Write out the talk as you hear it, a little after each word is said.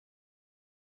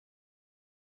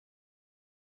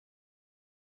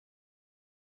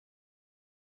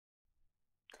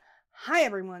Hi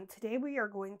everyone, today we are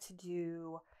going to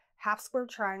do half square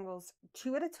triangles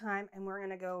 2 at a time, and we're going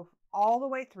to go all the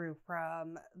way through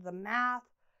from the math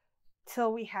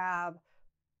till we have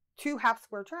 2 half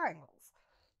square triangles.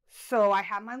 So I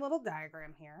have my little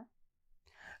diagram here.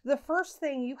 The first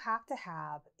thing you have to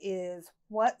have is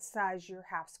what size your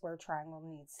half square triangle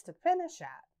needs to finish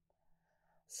at.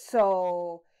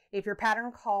 So if your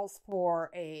pattern calls for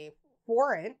a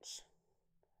 4-inch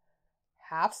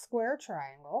half square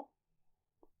triangle,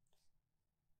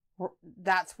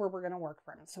 that's where we're going to work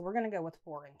from. So we're going to go with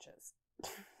 4 inches.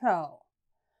 So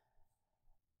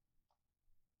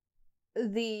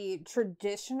the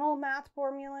traditional math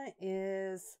formula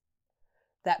is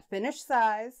that finished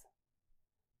size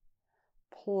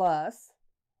plus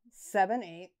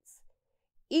 7/8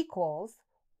 equals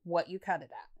what you cut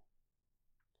it at.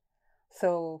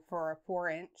 So for a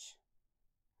 4-inch,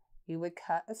 you would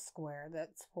cut a square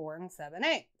that's 4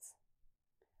 7/8.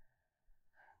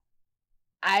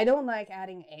 I don't like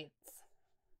adding eighths.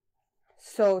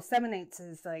 So 7/8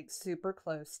 is like super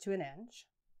close to an inch.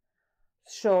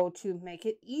 So to make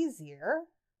it easier,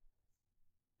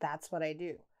 that's what I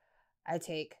do. I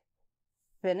take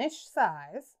finished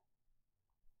size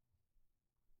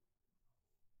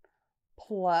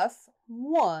plus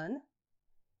 1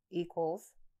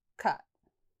 equals cut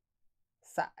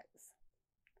size.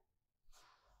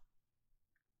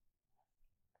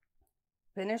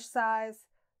 Finished size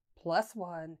plus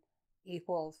 1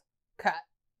 equals cut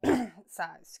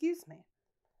size, excuse me.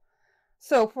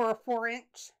 So for a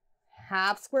 4-inch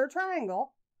half square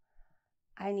triangle,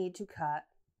 I need to cut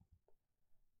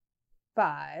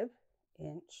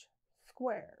 5-inch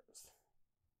squares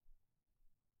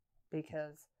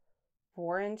because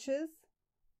 4 inches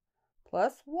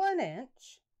plus 1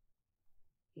 inch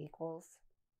equals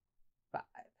 5.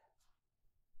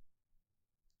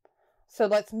 So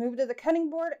let's move to the cutting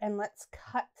board and let's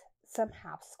cut some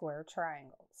half square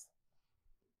triangles.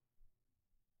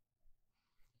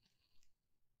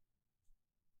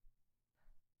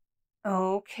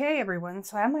 Okay, everyone,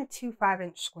 so I have my 2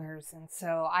 5-inch squares, and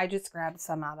so I just grabbed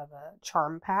some out of a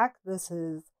charm pack. This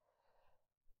is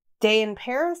Day in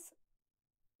Paris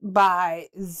by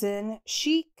Zen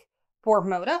Chic for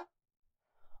Moda.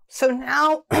 So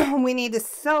now we need to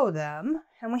sew them,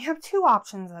 and we have 2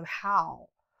 options of how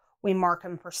we mark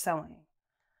them for sewing.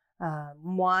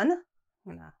 One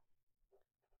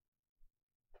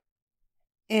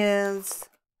is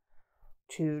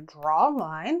to draw a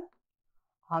line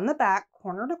on the back,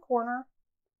 corner to corner,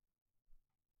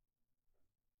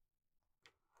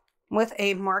 with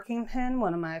a marking pen.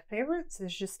 One of my favorites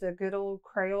is just a good old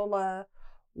Crayola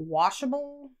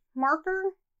washable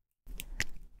marker.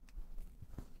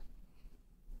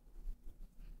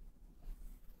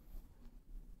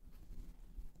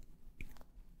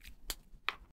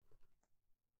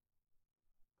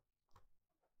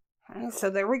 Okay, so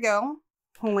there we go.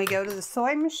 When we go to the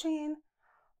sewing machine,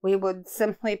 we would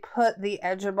simply put the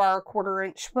edge of our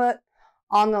 1/4-inch foot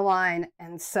on the line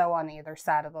and sew on either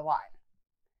side of the line.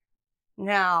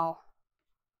 Now,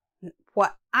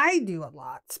 what I do a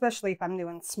lot, especially if I'm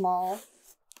doing small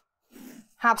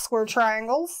half square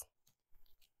triangles,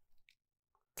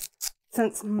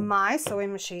 since my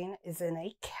sewing machine is in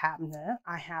a cabinet,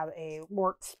 I have a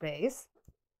workspace.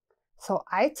 So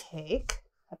I take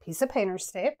a piece of painter's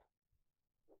tape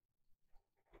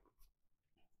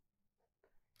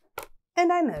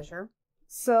and I measure.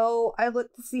 So I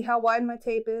look to see how wide my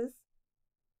tape is.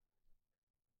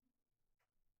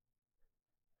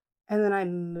 And then I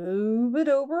move it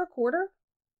over 1/4.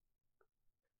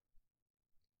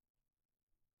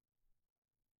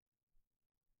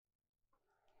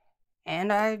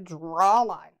 And I draw a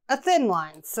line, a thin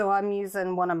line. So I'm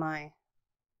using one of my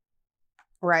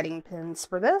writing pens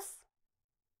for this.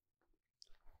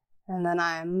 And then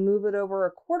I move it over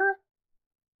 1/4.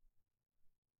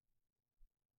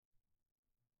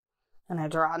 And I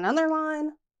draw another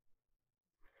line.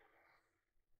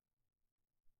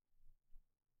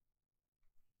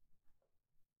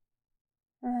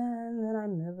 And then I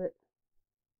move it.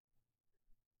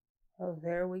 Oh,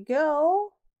 there we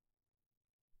go.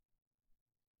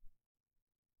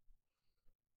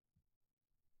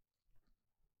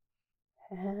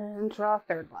 And draw a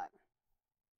third line.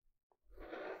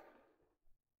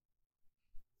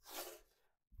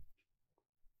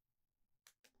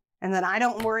 And then I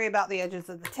don't worry about the edges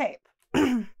of the tape.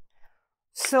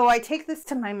 So I take this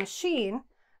to my machine.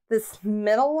 This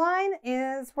middle line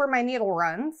is where my needle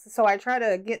runs. So I try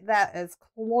to get that as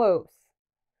close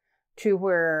to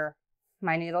where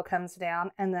my needle comes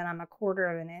down. And then I'm 1/4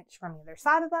 of an inch from either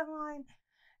side of that line.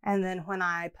 And then when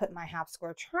I put my half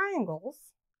square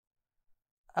triangles,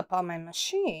 up on my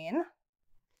machine.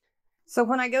 So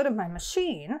when I go to my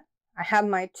machine, I have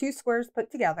my two squares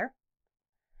put together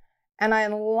and I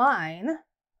line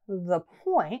the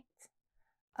point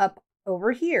up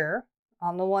over here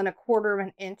on the one 1/4 of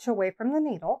an inch away from the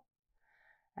needle.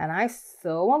 And I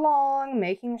sew along,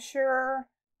 making sure,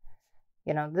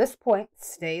 this point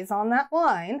stays on that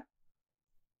line.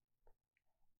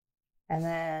 And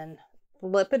then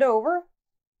flip it over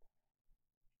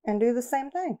and do the same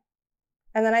thing.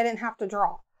 And then I didn't have to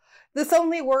draw. This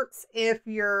only works if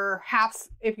your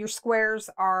squares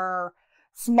are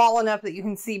small enough that you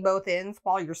can see both ends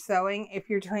while you're sewing. If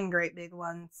you're doing great big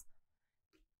ones,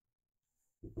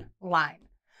 line.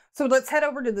 So let's head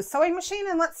over to the sewing machine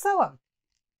and let's sew them.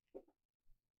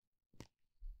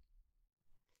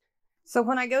 So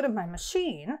when I go to my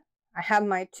machine, I have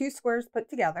my two squares put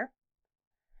together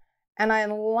and I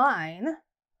line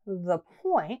the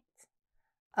point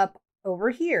up over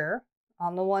here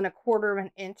on the one 1/4 of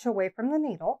an inch away from the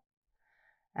needle.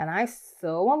 And I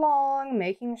sew along,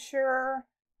 making sure,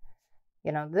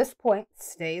 this point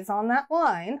stays on that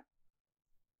line.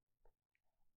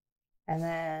 And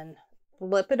then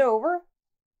flip it over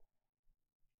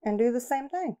and do the same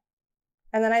thing.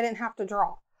 And then I didn't have to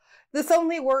draw. This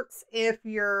only works if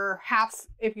your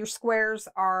squares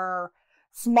are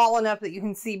small enough that you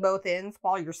can see both ends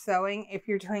while you're sewing. If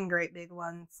you're doing great big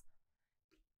ones,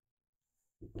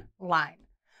 line.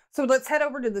 So let's head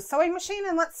over to the sewing machine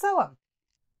and let's sew them.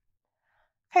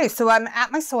 Okay, so I'm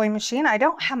at my sewing machine. I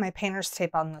don't have my painter's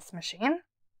tape on this machine.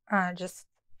 I just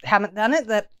haven't done it.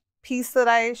 That piece that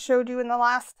I showed you in the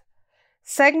last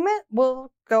segment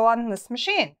will go on this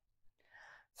machine.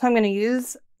 So I'm going to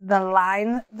use the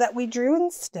line that we drew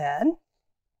instead.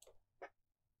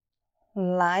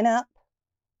 Line up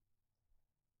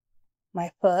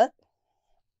my foot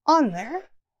on there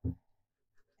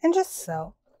and just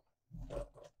sew.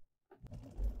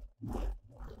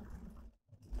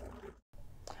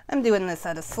 I'm doing this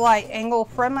at a slight angle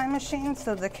from my machine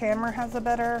so the camera has a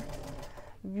better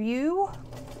view.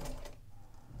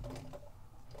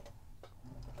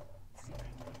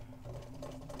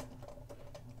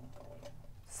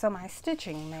 So my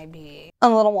stitching may be a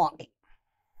little wonky.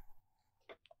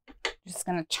 Just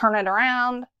going to turn it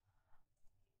around,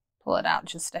 pull it out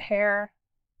just a hair,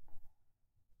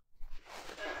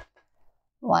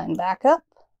 line back up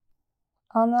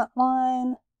on that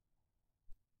line,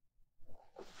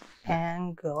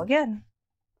 and go again.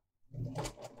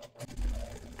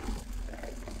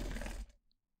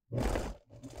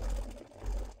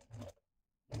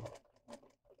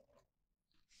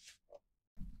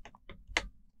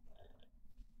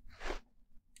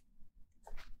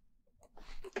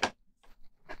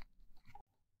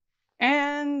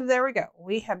 And there we go.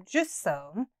 We have just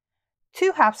sewn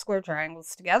 2 half square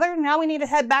triangles together. Now we need to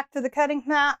head back to the cutting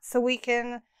mat so we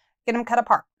can get them cut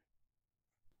apart.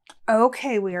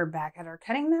 Okay, we are back at our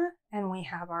cutting mat and we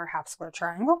have our half square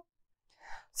triangle.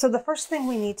 So the first thing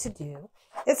we need to do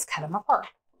is cut them apart.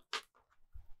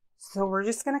 So we're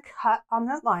just going to cut on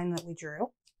that line that we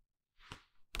drew.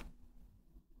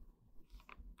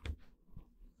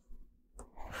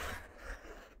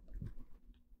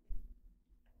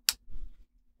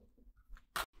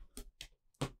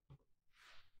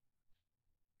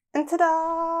 And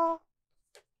ta-da!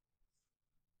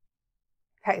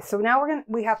 Okay, so now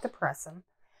we have to press them.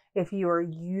 If you are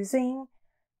using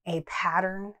a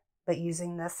pattern, but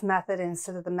using this method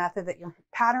instead of the method that your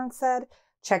pattern said,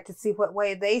 check to see what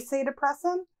way they say to press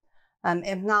them.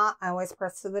 If not, I always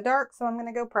press to the dark, so I'm going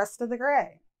to go press to the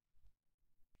gray.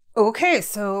 Okay,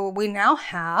 so we now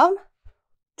have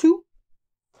 2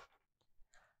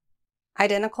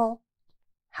 identical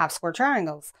half square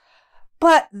triangles,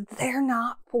 but they're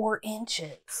not 4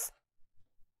 inches.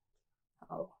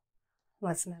 Oh,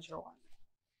 let's measure one.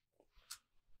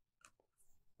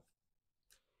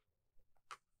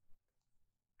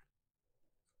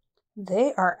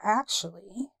 They are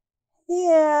actually,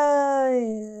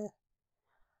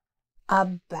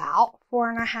 about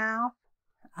 4.5.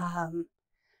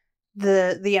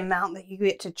 The amount that you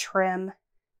get to trim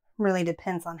really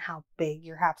depends on how big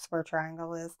your half square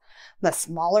triangle is. The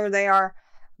smaller they are,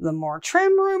 the more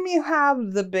trim room you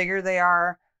have, the bigger they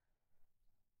are,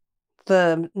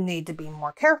 the need to be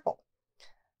more careful.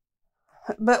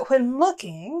 But when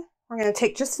looking, we're going to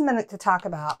take just a minute to talk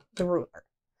about the ruler.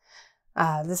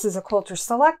 This is a Quilter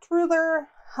Select ruler.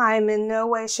 I'm in no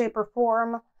way, shape, or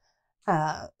form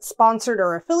sponsored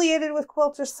or affiliated with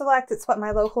Quilter Select. It's what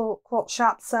my local quilt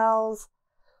shop sells.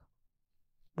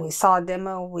 We saw a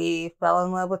demo. We fell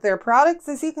in love with their products,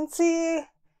 as you can see.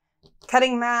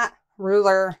 Cutting mat,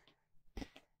 ruler,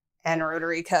 and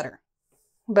rotary cutter.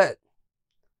 But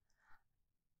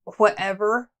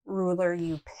whatever ruler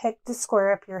you pick to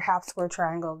square up your half square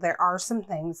triangle, there are some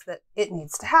things that it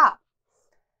needs to have.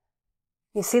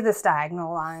 You see this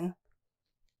diagonal line?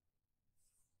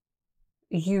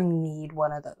 You need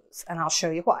one of those, and I'll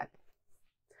show you why.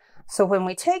 So when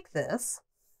we take this,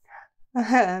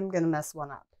 I'm going to mess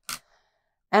one up.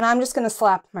 And I'm just going to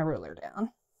slap my ruler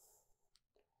down.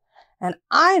 And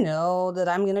I know that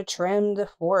I'm going to trim to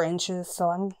 4 inches,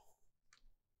 so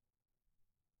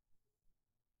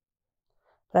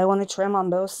but I want to trim on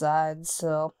both sides,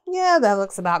 so yeah, that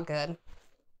looks about good.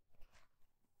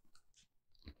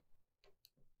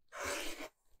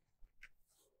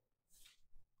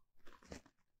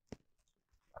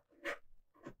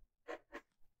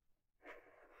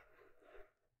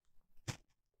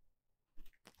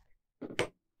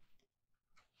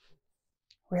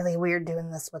 Really weird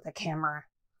doing this with a camera.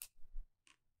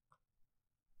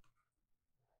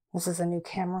 This is a new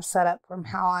camera setup from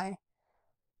how I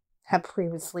have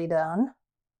previously done.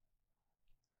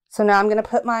 So now I'm going to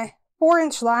put my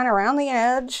 4-inch line around the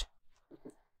edge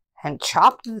and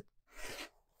chop the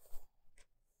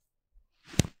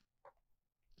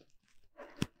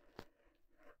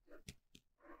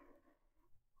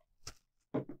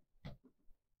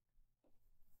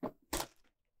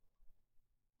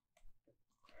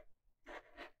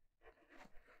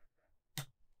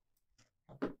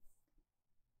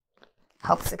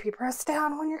helps if you press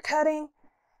down when you're cutting.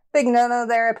 Big no-no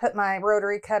there, I put my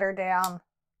rotary cutter down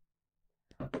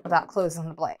without closing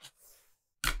the blade.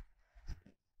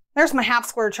 There's my half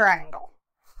square triangle.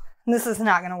 This is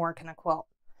not going to work in a quilt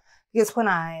because when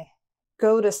I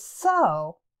go to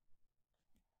sew,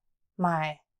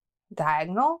 my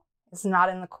diagonal is not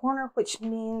in the corner, which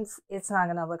means it's not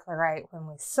going to look right when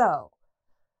we sew.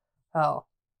 Oh,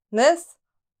 this,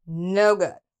 no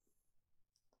good.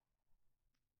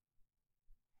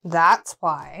 That's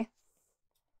why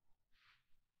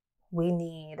we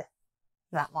need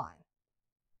that line.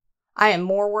 I am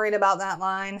more worried about that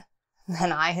line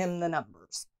than I am the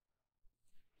numbers.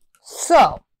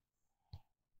 So,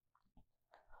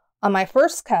 on my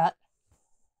first cut,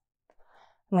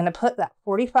 I'm going to put that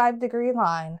 45-degree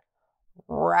line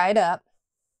right up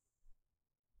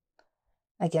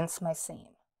against my seam.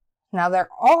 Now, there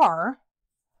are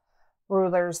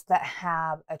rulers that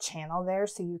have a channel there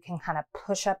so you can kind of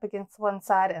push up against one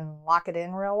side and lock it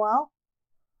in real well.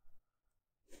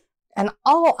 And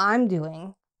all I'm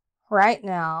doing right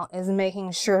now is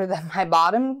making sure that my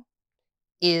bottom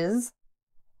is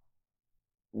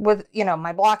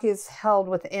my block is held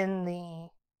within the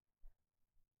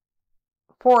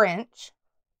 4-inch.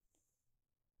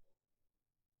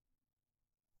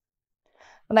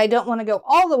 But I don't want to go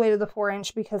all the way to the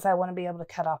 4-inch because I want to be able to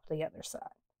cut off the other side.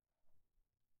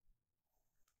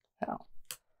 So,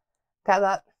 got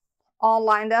that all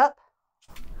lined up.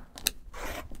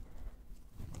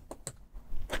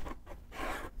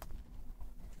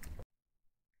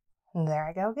 And there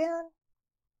I go again.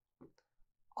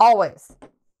 Always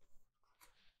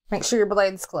make sure your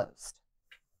blade's closed.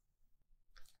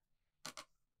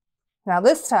 Now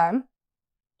this time,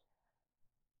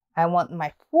 I want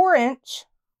my 4-inch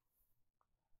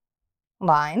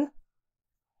line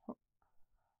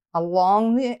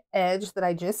along the edge that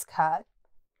I just cut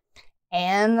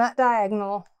and that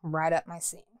diagonal right up my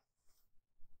seam.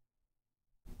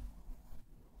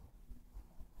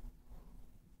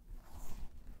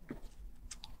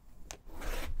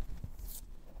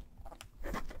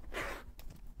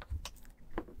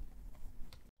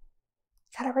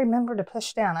 Gotta remember to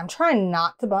push down. I'm trying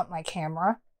not to bump my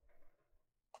camera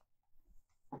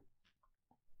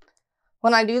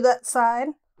when I do that side,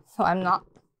 so I'm not.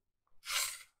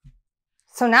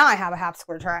 So now I have a half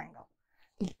square triangle.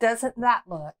 Doesn't that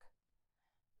look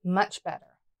much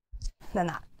better than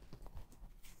that?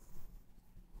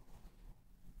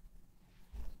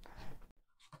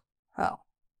 Oh,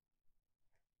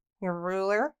 your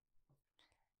ruler,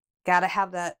 gotta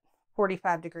have that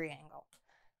 45-degree angle.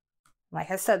 Like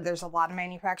I said, there's a lot of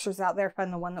manufacturers out there.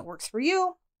 Find the one that works for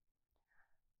you.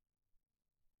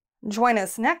 Join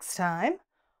us next time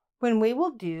when we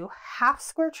will do half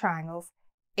square triangles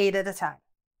 8 at a time.